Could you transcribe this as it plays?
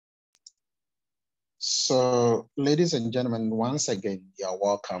So, ladies and gentlemen, once again, you're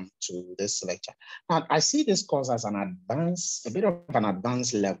welcome to this lecture. Now, I see this course as an advanced, a bit of an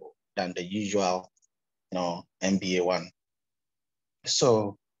advanced level than the usual, MBA one.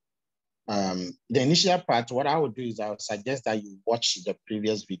 So, the initial part, what I would do is I would suggest that you watch the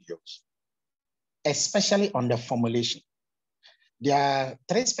previous videos, especially on the formulation. There are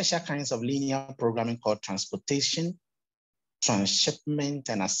three special kinds of linear programming called transportation, transshipment,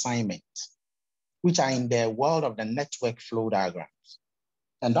 and assignment, which are in the world of the network flow diagrams.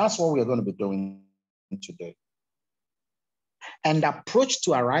 And that's what we're going to be doing today. And the approach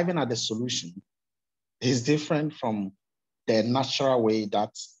to arriving at the solution is different from the natural way that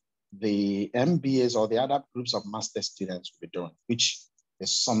the MBAs or the other groups of master students will be doing, which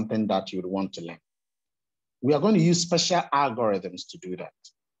is something that you'd want to learn. We are going to use special algorithms to do that.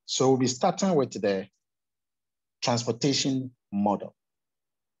 So we'll be starting with the transportation model.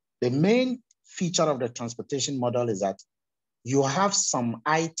 The main feature of the transportation model is that you have some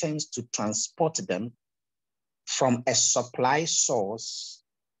items to transport them from a supply source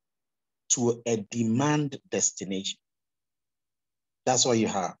to a demand destination. That's what you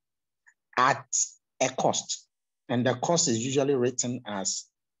have at a cost. And the cost is usually written as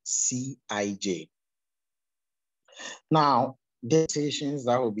Cij. Now, the stations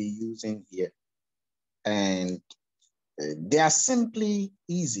that we'll be using here, and they are simply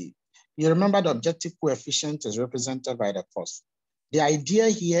easy. You remember the objective coefficient is represented by the cost. The idea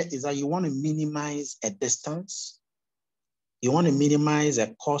here is that you want to minimize a distance, you want to minimize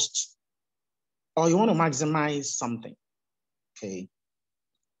a cost, or you want to maximize something, okay?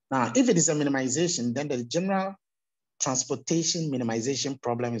 Now, if it is a minimization, then the general transportation minimization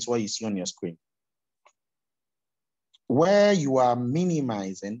problem is what you see on your screen, where you are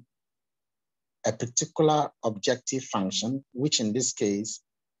minimizing a particular objective function, which in this case,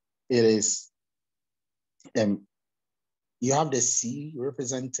 it is, you have the C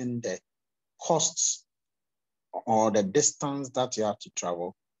representing the costs or the distance that you have to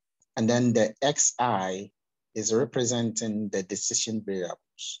travel. And then the XI is representing the decision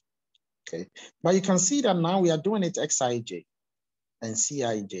variables, okay? But you can see that now we are doing it Xij and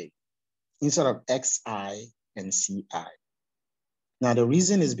Cij instead of Xi and Ci. Now, the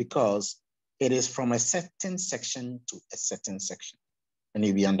reason is because it is from a certain section to a certain section. And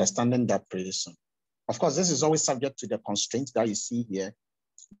you'll be understanding that pretty soon. Of course, this is always subject to the constraints that you see here.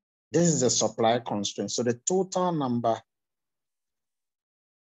 This is a supply constraint. So the total number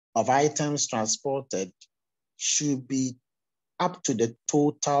of items transported should be up to the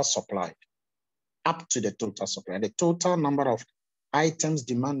total supply, up to the total supply. The total number of items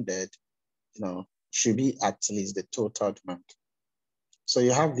demanded, should be at least the total demand. So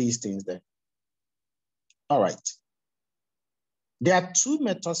you have these things there. All right. There are two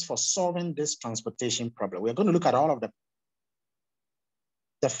methods for solving this transportation problem. We're going to look at all of them.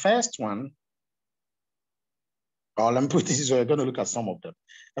 The first one, or let me put this, we're going to look at some of them.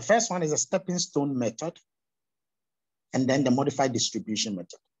 The first one is a stepping stone method, and then the modified distribution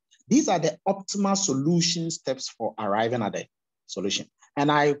method. These are the optimal solution steps for arriving at the solution.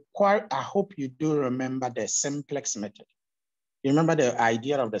 And I hope you do remember the simplex method. You remember the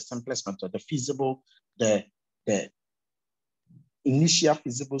idea of the simplex method, the feasible, the initial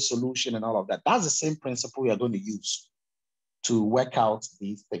feasible solution and all of that. That's the same principle we are going to use to work out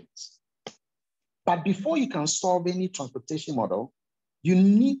these things. But before you can solve any transportation model, you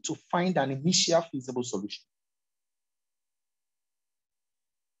need to find an initial feasible solution.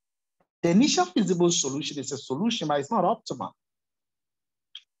 The initial feasible solution is a solution, but it's not optimal.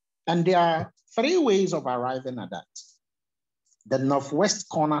 And there are three ways of arriving at that. The northwest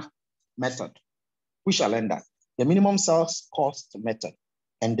corner method, we shall learn that. The minimum sales cost method,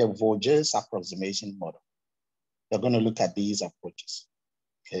 and the Voges approximation model. We're going to look at these approaches,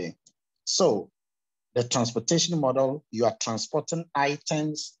 okay? So the transportation model, you are transporting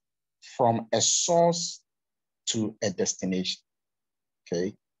items from a source to a destination,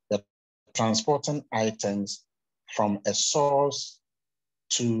 okay? You're transporting items from a source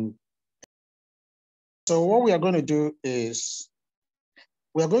to. So what we are going to do is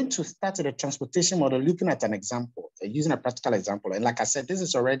we are going to start the transportation model looking at an example, using a practical example. And like I said, this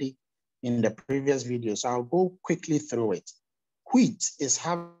is already in the previous video, so I'll go quickly through it. Wheat is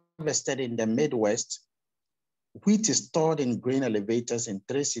harvested in the Midwest. Wheat is stored in grain elevators in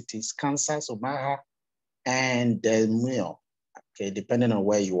 3 cities, Kansas, Omaha, and Del Mio, okay, depending on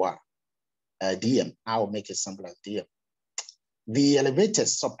where you are. DM, I will make it simple as DM. The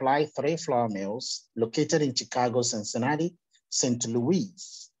elevators supply 3 flour mills located in Chicago, Cincinnati, St.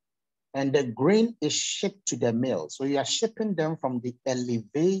 Louis, and the grain is shipped to the mill. So you are shipping them from the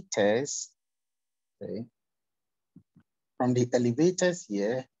elevators okay, from the elevators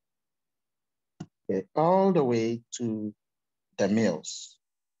here, okay, all the way to the mills,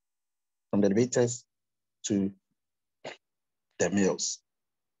 from the elevators to the mills.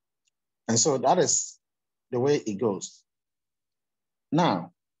 And so that is the way it goes.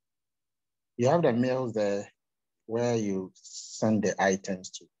 Now, you have the mills there where you send the items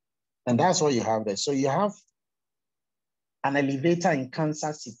to. And that's what you have there. So you have an elevator in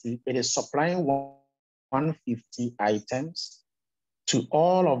Kansas City. It is supplying 150 items to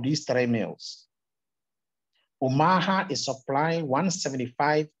all of these 3 mills. Omaha is supplying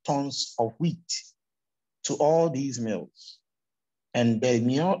 175 tons of wheat to all these mills. And the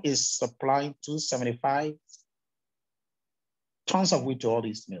mill is supplying 275 tons of wheat to all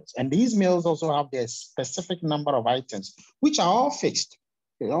these mills. And these mills also have their specific number of items, which are all fixed.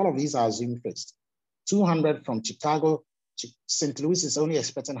 Okay, all of these are assumed fixed. 200 from Chicago. St. Louis is only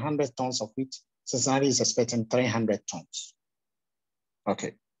expecting 100 tons of wheat. Cincinnati is expecting 300 tons.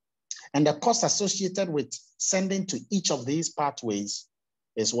 Okay. And the cost associated with sending to each of these pathways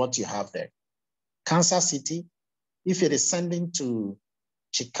is what you have there. Kansas City, if it is sending to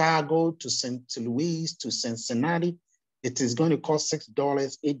Chicago, to St. Louis, to Cincinnati, it is going to cost $6,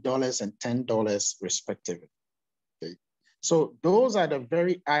 $8, and $10 respectively. Okay. So those are the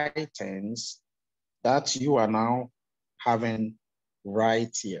very items that you are now having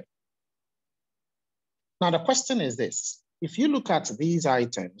right here. Now the question is this: if you look at these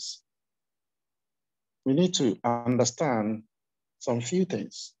items, we need to understand some few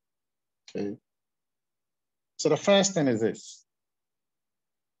things. Okay. So the first thing is this: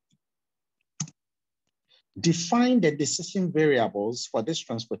 define the decision variables for this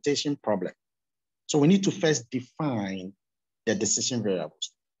transportation problem. So we need to first define the decision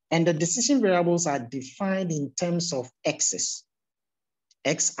variables. And the decision variables are defined in terms of x's,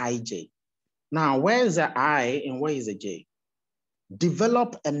 xij. Now, where is the I and where is the j?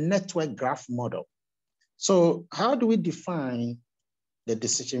 Develop a network graph model. So how do we define the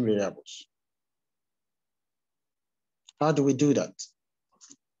decision variables? How do we do that?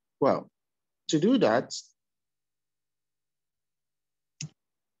 Well, to do that,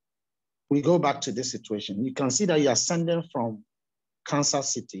 we go back to this situation. You can see that you are sending from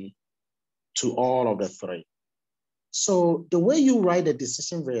Kansas City to all of the 3. So the way you write the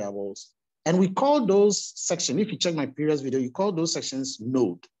decision variables, and we call those sections, if you check my previous video, you call those sections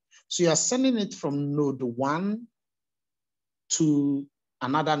node. So you are sending it from node 1 to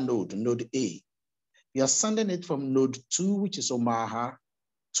another node, node A. You are sending it from node 2, which is Omaha,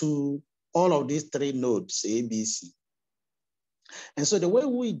 to all of these 3 nodes, A, B, C. And so the way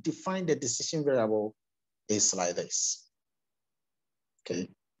we define the decision variable is like this. Okay.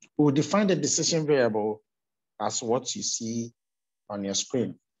 We'll define the decision variable as what you see on your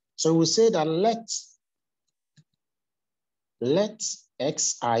screen. So we'll say that let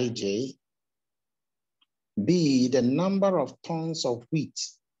Xij be the number of tons of wheat,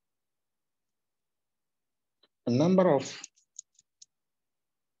 the number of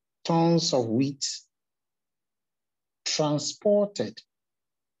tons of wheat transported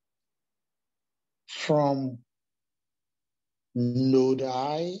from node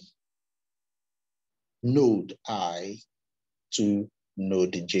I to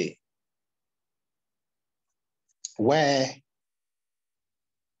node J, where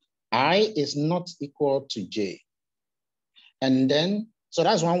I is not equal to J. And then, so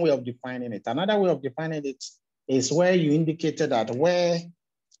that's one way of defining it. Another way of defining it is where you indicated that where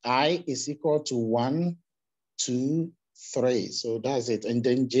I is equal to 1, 2, 3. So that's it. And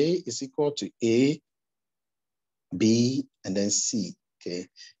then J is equal to A, B, and then C. Okay.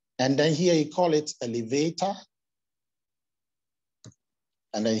 And then here you call it elevator.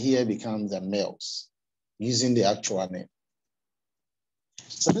 And then here becomes the mills using the actual name.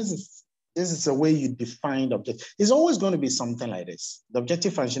 So this is a way you define the objective. It's always going to be something like this. The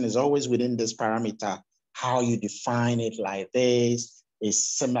objective function is always within this parameter. How you define it like this is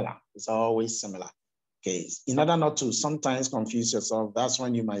similar. It's always similar. Okay. In order not to sometimes confuse yourself, that's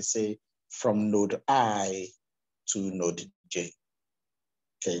when you might say from node I to node J.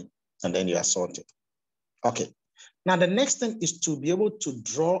 Okay. And then you are sorted. Okay. Now the next thing is to be able to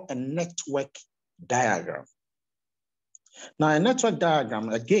draw a network diagram. Now a network diagram,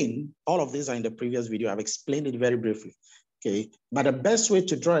 again, all of these are in the previous video. I've explained it very briefly. Okay. But the best way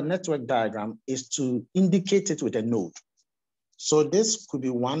to draw a network diagram is to indicate it with a node. So this could be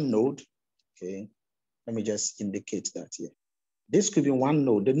one node. Okay. Let me just indicate that here. This could be one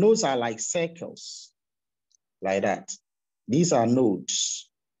node. The nodes are like circles, like that. These are nodes.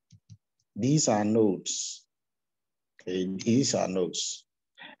 These are nodes. Okay, these are nodes.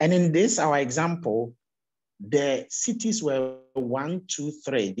 And in this, our example, the cities were 1, 2,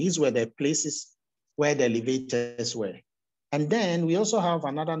 3. These were the places where the elevators were. And then we also have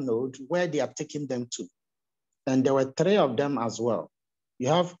another node where they are taking them to. And there were 3 of them as well. You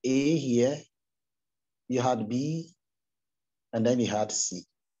have A here, you had B, and then you had C.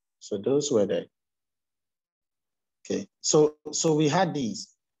 So those were the, okay. So we had these.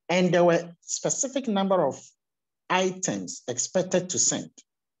 And there were specific number of items expected to send.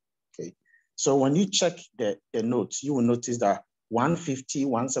 Okay. So when you check the notes, you will notice that 150,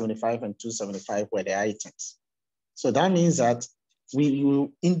 175, and 275 were the items. So that means that we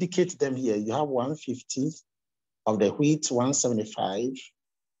will indicate them here. You have 150 of the wheat, 175,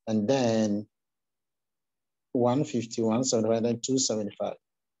 and then 150, 175, and then 275.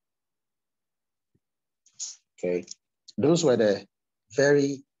 Okay. Those were the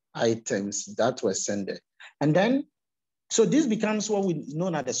very items that were sent. And then, so this becomes what we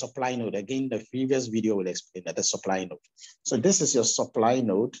know as the supply node. Again, the previous video will explain that the supply node. So this is your supply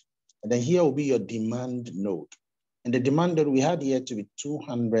node, and then here will be your demand node. And the demand node we had here to be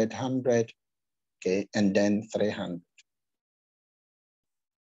 200, 100, okay, and then 300.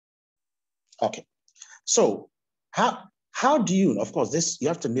 Okay, so how do you, of course, this, you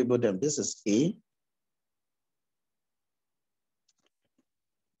have to label them. This is A.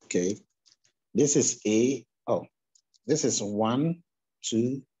 Okay, this is A. Oh, this is 1,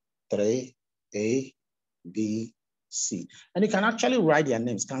 2, 3, A, B, C. And you can actually write their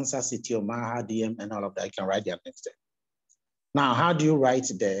names, Kansas City, Omaha, DM, and all of that. You can write their names there. Now, how do you write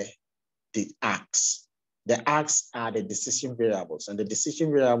the acts? The acts are the decision variables, and the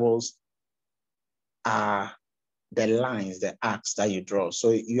decision variables are the lines, the acts that you draw.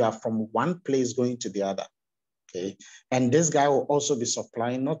 So you are from one place going to the other. Okay, and this guy will also be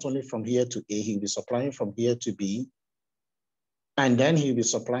supplying not only from here to A, he'll be supplying from here to B, and then he'll be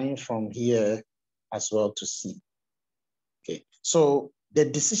supplying from here as well to C. Okay, so the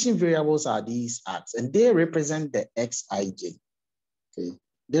decision variables are these acts, and they represent the Xij. Okay,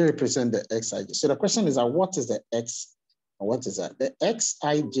 they represent the Xij. So the question is, what is the X, and what is that? The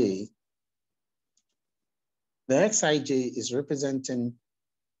Xij is representing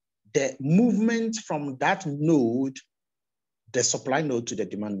the movement from that node, the supply node, to the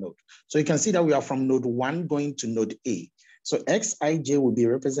demand node. So you can see that we are from node 1 going to node A. So Xij will be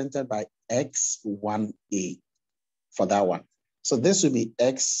represented by X1A for that one. So this will be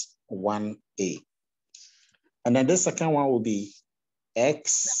X1A. And then the second one will be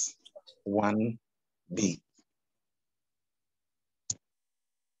X1B.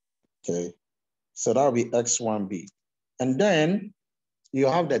 Okay, so that will be X1B. And then you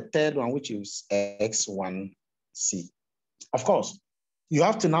have the third one, which is X1C. Of course, you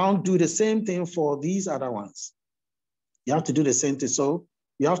have to now do the same thing for these other ones. You have to do the same thing. So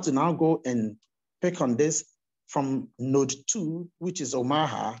you have to now go and pick on this from node 2, which is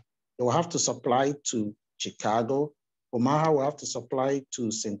Omaha. They will have to supply to Chicago. Omaha will have to supply to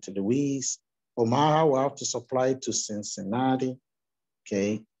St. Louis. Omaha will have to supply to Cincinnati.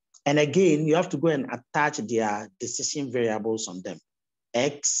 Okay. And again, you have to go and attach their decision variables on them.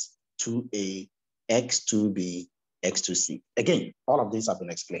 X2A, X2B, X2C. Again, all of these have been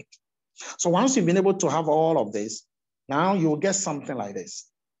explained. So once you've been able to have all of this, now you will get something like this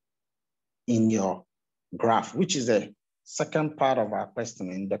in your graph, which is the second part of our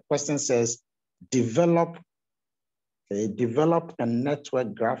questioning. The question says, develop a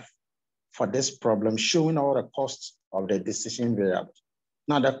network graph for this problem showing all the costs of the decision variables.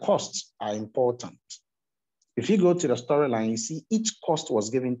 Now, the costs are important. If you go to the storyline, you see each cost was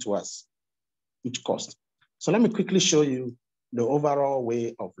given to us, each cost. So let me quickly show you the overall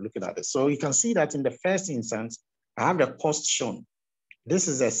way of looking at it. So you can see that in the first instance, I have the cost shown. This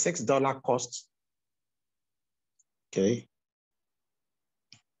is a $6 cost. Okay.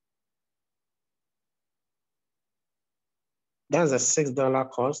 That's a $6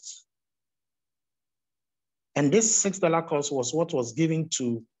 cost. And this $6 cost was what was given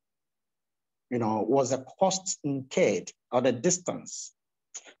to, was a cost incurred, or the distance.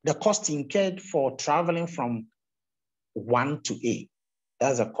 The cost incurred for traveling from 1 to A.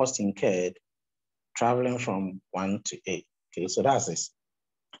 That's a cost incurred traveling from 1 to A. Okay, so that's this.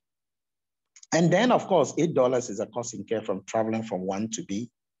 And then, of course, $8 is a cost incurred from traveling from 1 to B.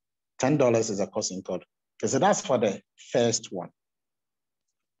 $10 is a cost incurred. Okay, so that's for the first one.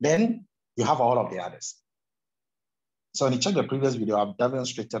 Then you have all of the others. So when you check the previous video, I've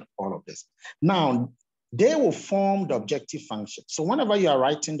demonstrated all of this. Now, they will form the objective function. So whenever you are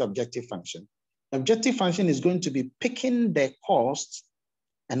writing the objective function is going to be picking the cost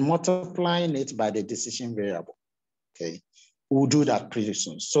and multiplying it by the decision variable. Okay. We'll do that pretty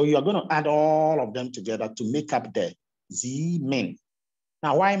soon. So you're going to add all of them together to make up the Z min.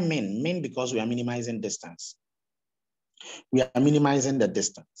 Now, why min? Min because we are minimizing distance. We are minimizing the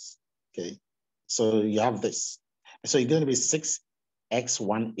distance, okay? So you have this. So you're going to be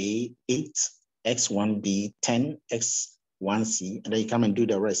 6x1a, 8x1b, 10x1c, and then you come and do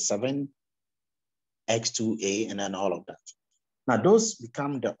the rest, 7x2a, and then all of that. Now, those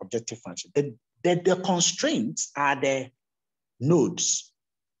become the objective function. The constraints are the nodes.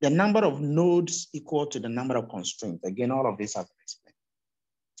 The number of nodes equal to the number of constraints. Again, all of this have been explained.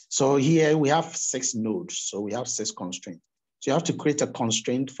 So here we have 6 nodes. So we have 6 constraints. So you have to create a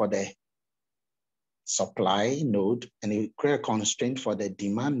constraint for the supply node, and you create a constraint for the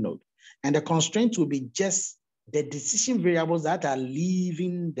demand node. And the constraint will be just the decision variables that are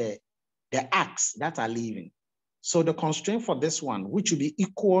leaving the acts that are leaving. So the constraint for this one, which will be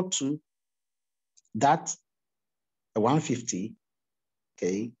equal to that 150,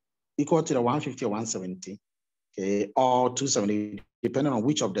 okay, equal to the 150 or 170, okay, or 270, depending on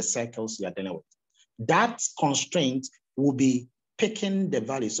which of the circles you are dealing with. That constraint will be picking the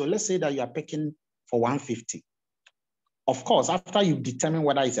value. So let's say that you are picking for 150. Of course, after you determine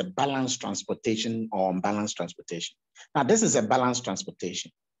whether it's a balanced transportation or unbalanced transportation. Now, this is a balanced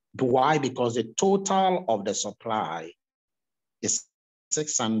transportation. Why? Because the total of the supply is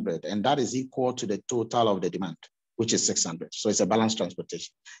 600, and that is equal to the total of the demand, which is 600. So it's a balanced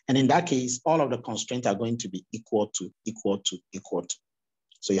transportation. And in that case, all of the constraints are going to be equal to.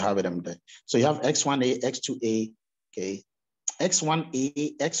 So you have it there. So you have X1A, X2A, okay,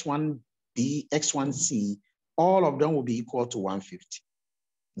 X1A, X1B, X1C, all of them will be equal to 150.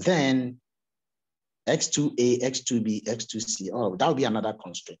 Then X2A, X2B, X2C, all of that will be another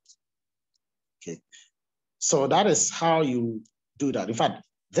constraint. Okay. So that is how you do that. In fact,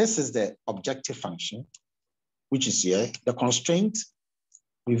 this is the objective function, which is here. The constraint,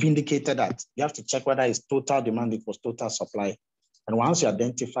 we've indicated that you have to check whether it's total demand equals total supply. And once you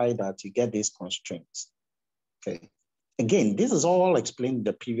identify that, you get these constraints. Okay. Again, this is all explained in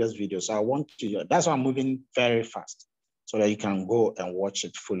the previous video. So I want you, that's why I'm moving very fast so that you can go and watch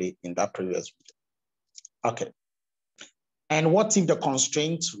it fully in that previous video. Okay. And what if the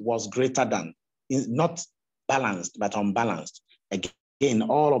constraint was greater than, not balanced, but unbalanced? Again,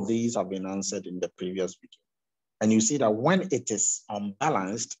 all of these have been answered in the previous video. And you see that when it is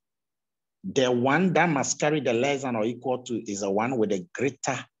unbalanced, the one that must carry the less than or equal to is the one with a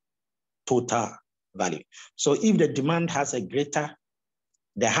greater total value. So if the demand has a greater,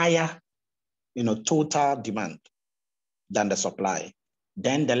 the higher, total demand than the supply,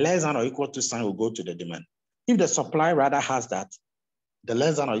 then the less than or equal to sign will go to the demand. If the supply rather has that, the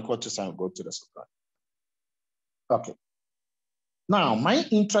less than or equal to sign will go to the supply. Okay. Now, my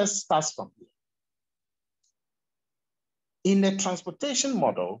interest starts from here. In the transportation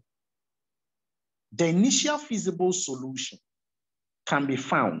model, the initial feasible solution can be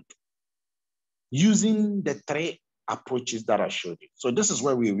found using the 3 approaches that I showed you. So this is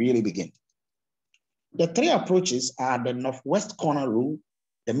where we really begin. The 3 approaches are the northwest corner rule,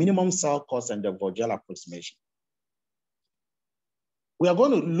 the minimum cell cost, and the Vogel approximation. We are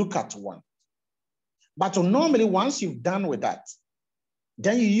going to look at one. But normally, once you've done with that,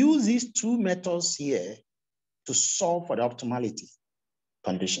 then you use these 2 methods here to solve for the optimality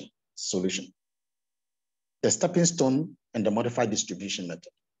condition solution. The stepping stone and the modified distribution method.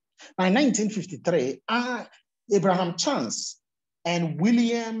 Now, in 1953, Abraham Chance and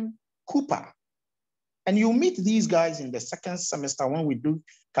William Cooper, and you meet these guys in the 2nd semester when we do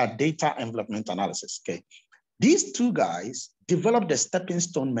data envelopment analysis, okay? These 2 guys developed the stepping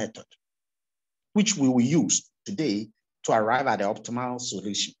stone method, which we will use today to arrive at the optimal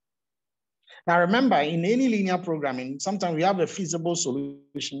solution. Now, remember, in any linear programming, sometimes we have a feasible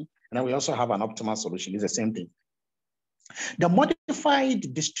solution, and then we also have an optimal solution. It's the same thing. The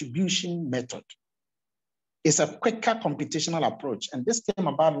modified distribution method is a quicker computational approach, and this came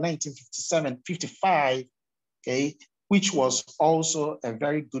about in 1957-55, okay, which was also a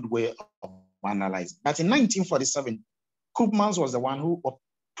very good way of analyzing. But in 1947, Koopmans was the one who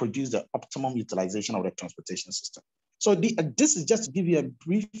produced the optimum utilization of the transportation system. So this is just to give you a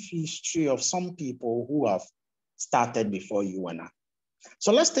brief history of some people who have started before you and I.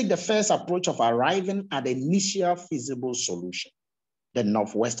 So let's take the first approach of arriving at the initial feasible solution, the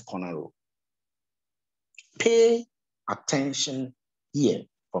northwest corner rule. Pay attention here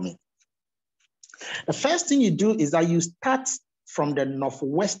for me. The first thing you do is that you start from the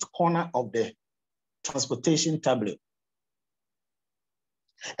northwest corner of the transportation tableau.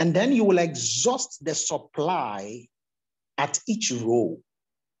 And then you will exhaust the supply at each row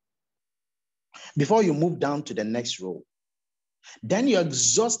before you move down to the next row. Then you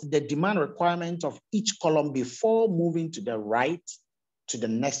exhaust the demand requirement of each column before moving to the right to the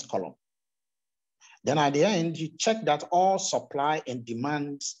next column. Then at the end, you check that all supply and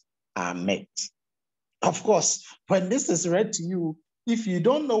demands are met. Of course, when this is read to you, if you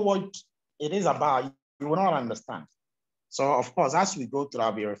don't know what it is about, you will not understand. So of course, as we go through,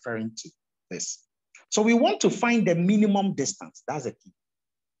 I'll be referring to this. So we want to find the minimum distance. That's the key,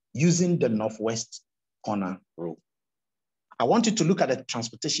 using the northwest corner rule. I want you to look at the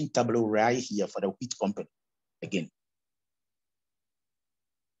transportation tableau right here for the wheat company again.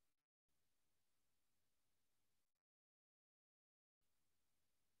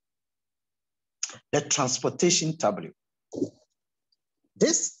 The transportation tableau.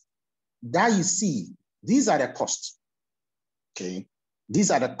 This that you see, these are the costs. Okay,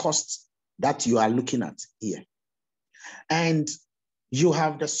 these are the costs that you are looking at here. And you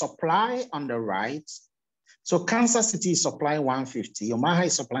have the supply on the right. So Kansas City is supplying 150, Omaha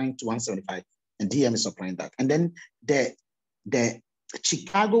is supplying to 175, and DM is supplying that. And then the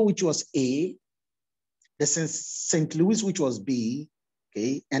Chicago, which was A, the St. Louis, which was B,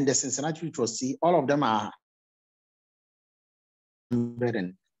 okay, and the Cincinnati, which was C, all of them are 100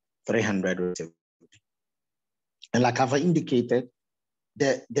 and 300. And like I've indicated,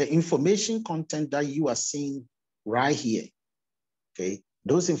 the information content that you are seeing right here, okay,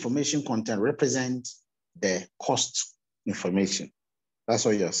 those information content represent the cost information. That's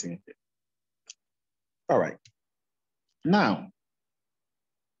what you're seeing here. All right. Now,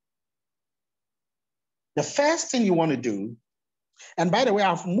 the first thing you want to do, and by the way,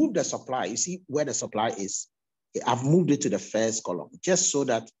 I've moved the supply. You see where the supply is? I've moved it to the first column, just so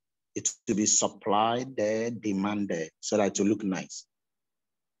that it will be supplied there, demand there, so that it will look nice.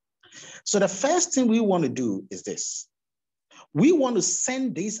 So the first thing we want to do is this. We want to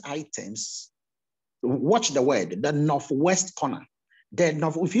send these items, watch the word, the northwest corner.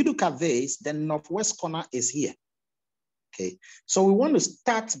 If you look at this, the northwest corner is here. Okay, so we want to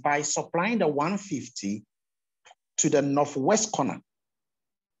start by supplying the 150 to the northwest corner.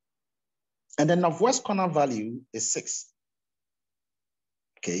 And the northwest corner value is 6.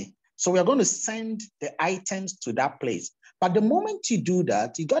 Okay, so we are going to send the items to that place. But the moment you do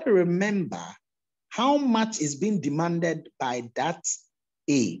that, you got to remember how much is being demanded by that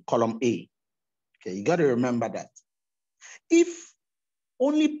A, column A. Okay, you got to remember that. If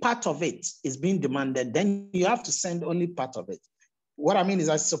only part of it is being demanded, then you have to send only part of it. What I mean is,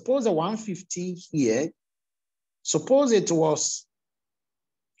 I suppose the 150 here, suppose it was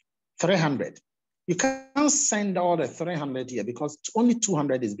 300. You can't send all the 300 here because only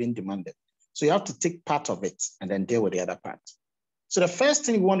 200 is being demanded. So you have to take part of it and then deal with the other part. So the first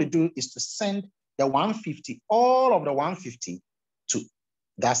thing we want to do is to send the 150, all of the 150 to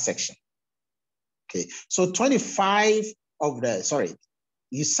that section. Okay, so 25 of the, sorry,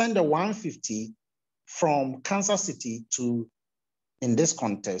 you send the 150 from Kansas City to, in this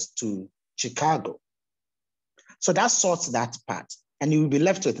context, to Chicago. So that sorts that part, and you will be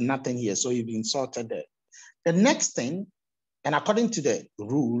left with nothing here. So you've been sorted there. The next thing, and according to the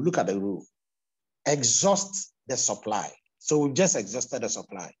rule, look at the rule, exhaust the supply. So we've just exhausted the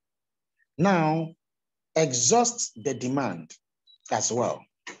supply. Now, exhaust the demand as well.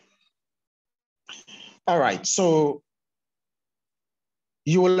 All right, so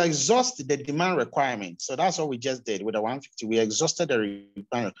you will exhaust the demand requirement. So that's what we just did with the 150. We exhausted the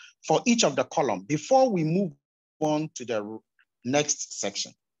requirement for each of the column before we move on to the next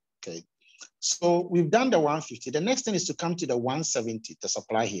section. Okay, so we've done the 150. The next thing is to come to the 170, the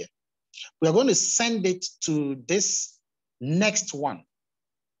supply here. We are going to send it to this next one.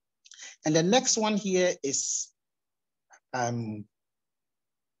 And the next one here is,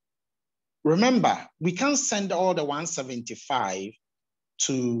 remember, we can't send all the 175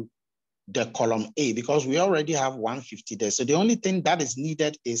 to the column A because we already have 150 there. So the only thing that is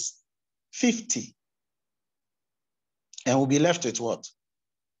needed is 50. And we'll be left with what?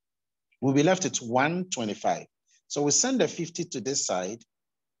 We'll be left with 125. So we send the 50 to this side,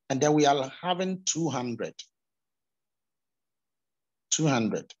 and then we are having 200.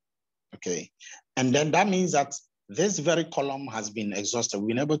 200, okay? And then that means that this very column has been exhausted.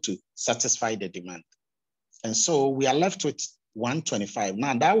 We've been able to satisfy the demand. And so we are left with 125.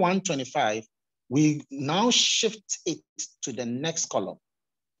 Now that 125, we now shift it to the next column.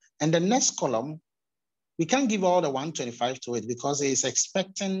 And the next column, we can't give all the 125 to it because it is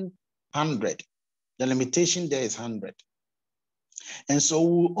expecting 100. The limitation there is 100. And so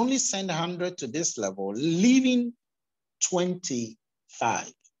we'll only send 100 to this level, leaving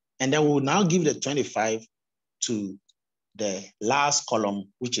 25. And then we'll now give the 25 to the last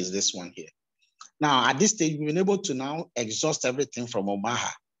column, which is this one here. Now, at this stage, we've been able to now exhaust everything from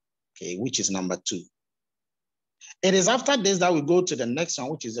Omaha, okay, which is number 2. It is after this that we go to the next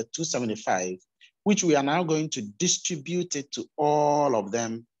one, which is a 275, which we are now going to distribute it to all of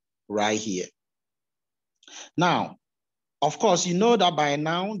them right here. Now, of course, you know that by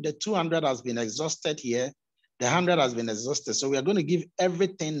now the 200 has been exhausted here, the 100 has been exhausted. So we are going to give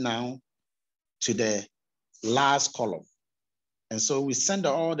everything now to the last column. And so we send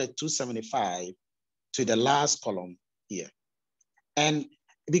all the 275 to the last column here. And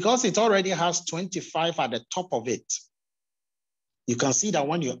because it already has 25 at the top of it, you can see that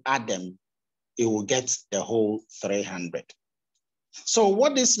when you add them, it will get the whole 300. So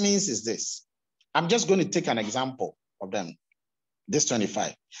what this means is this. I'm just going to take an example of them, this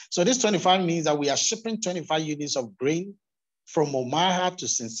 25. So this 25 means that we are shipping 25 units of grain from Omaha to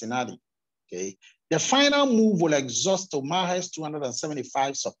Cincinnati, okay? The final move will exhaust Omaha's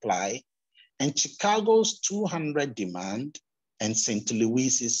 275 supply and Chicago's 200 demand and St.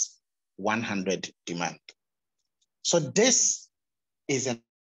 Louis's 100 demand. So this is a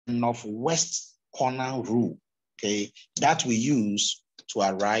northwest corner rule, okay, that we use to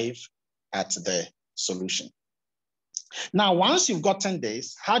arrive at the solution. Now, once you've gotten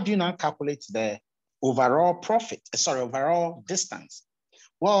this, how do you now calculate the overall overall distance?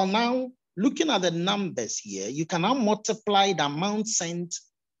 Well, now looking at the numbers here, you can now multiply the amount sent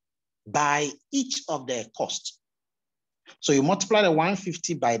by each of their costs. So you multiply the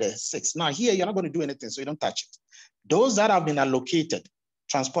 150 by the 6. Now here, you're not going to do anything, so you don't touch it. Those that have been allocated,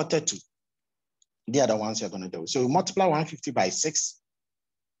 transported to, they are the ones you're going to do. So you multiply 150 by 6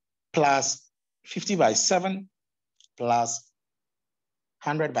 plus 50 by 7 plus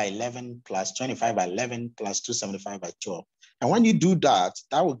 100 by 11 plus 25 by 11 plus 275 by 12. And when you do that,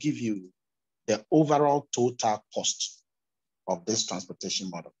 that will give you the overall total cost of this transportation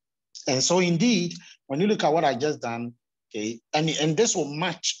model. And so indeed, when you look at what I just done, okay, and this will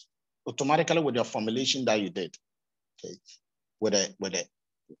match automatically with your formulation that you did, okay, with a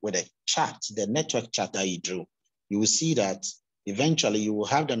chart, the network chart that you drew, you will see that eventually you will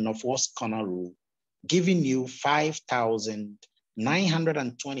have the northwest corner rule giving you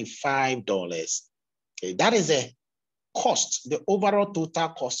 $5,925. Okay, that is a cost, the overall total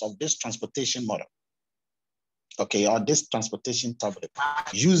cost of this transportation model, okay, or this transportation tablet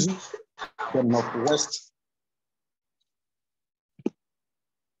using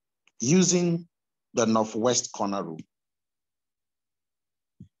the northwest corner rule.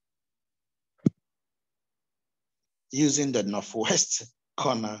 Using the northwest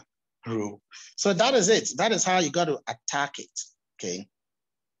corner rule. So that is it. That is how you got to attack it, okay?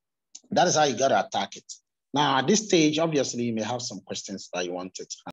 That is how you got to attack it. Now, at this stage, obviously, you may have some questions that you wanted.